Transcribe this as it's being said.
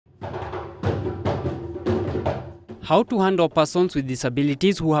How to handle persons with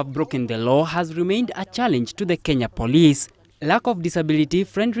disabilities who have broken the law has remained a challenge to the Kenya Police. Lack of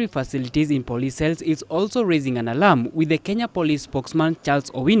disability-friendly facilities in police cells is also raising an alarm, with the Kenya Police spokesman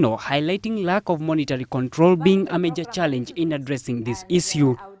Charles Owino highlighting lack of monetary control being a major challenge in addressing this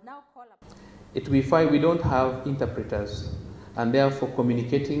issue. We find we don't have interpreters, and therefore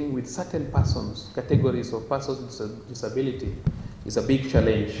communicating with certain persons, categories of persons with disability, is a big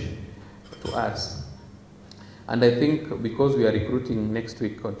challenge to us. And I think because we are recruiting next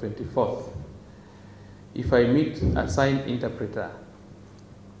week on 24th, if I meet a signed interpreter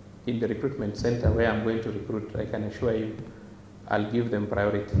in the recruitment center where I'm going to recruit, I can assure you I'll give them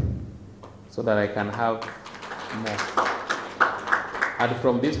priority so that I can have more. And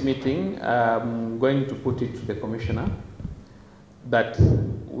from this meeting, I'm going to put it to the commissioner that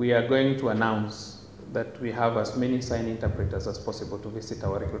we are going to announce that we have as many signed interpreters as possible to visit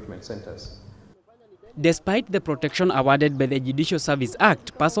our recruitment centers. Despite the protection awarded by the Judicial Service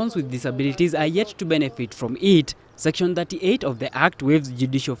Act, persons with disabilities are yet to benefit from it. Section 38 of the Act waives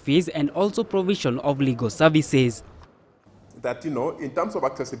judicial fees and also provision of legal services. That, in terms of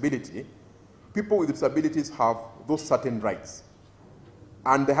accessibility, people with disabilities have those certain rights.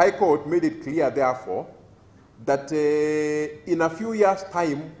 And the High Court made it clear, therefore, that in a few years'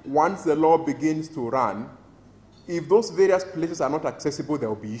 time, once the law begins to run, if those various places are not accessible, there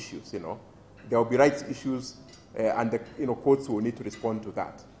will be issues, There will be rights issues, and the courts will need to respond to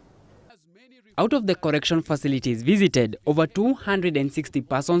that. Out of the correction facilities visited, over 260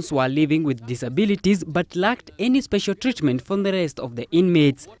 persons were living with disabilities but lacked any special treatment from the rest of the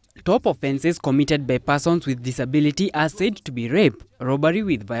inmates. Top offenses committed by persons with disability are said to be rape, robbery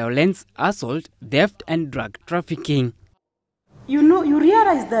with violence, assault, theft and drug trafficking. You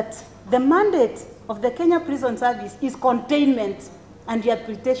realize that the mandate of the Kenya Prison Service is containment and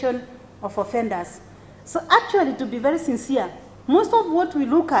rehabilitation of offenders. So actually, to be very sincere, most of what we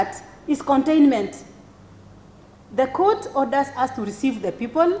look at is containment. The court orders us to receive the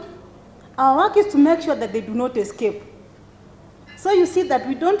people. Our work is to make sure that they do not escape. So you see that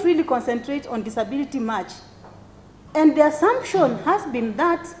we don't really concentrate on disability much. And the assumption has been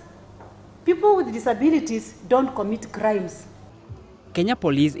that people with disabilities don't commit crimes. Kenya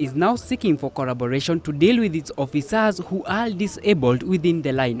Police is now seeking for collaboration to deal with its officers who are disabled within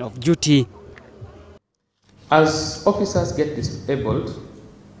the line of duty. As officers get disabled,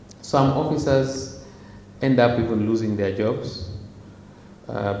 some officers end up even losing their jobs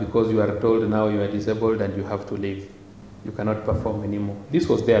because you are told now you are disabled and you have to leave. You cannot perform anymore. This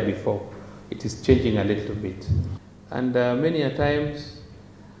was there before. It is changing a little bit. And many a times,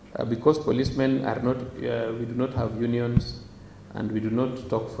 because policemen are not, we do not have unions, and we do not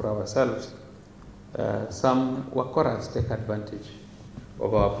talk for ourselves, some workers take advantage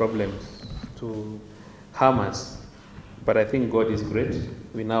of our problems to harm us. But I think God is great.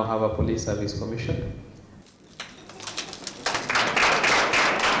 We now have a police service commission.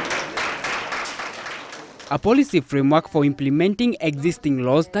 A policy framework for implementing existing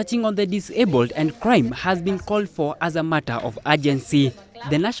laws touching on the disabled and crime has been called for as a matter of urgency.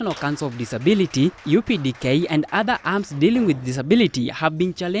 The National Council of Disability, UPDK, and other arms dealing with disability have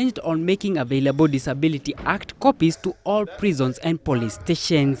been challenged on making available Disability Act copies to all prisons and police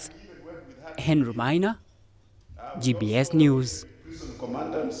stations. Henry Minor, GBS News. Prison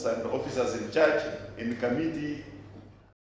commandants and officers in charge in committee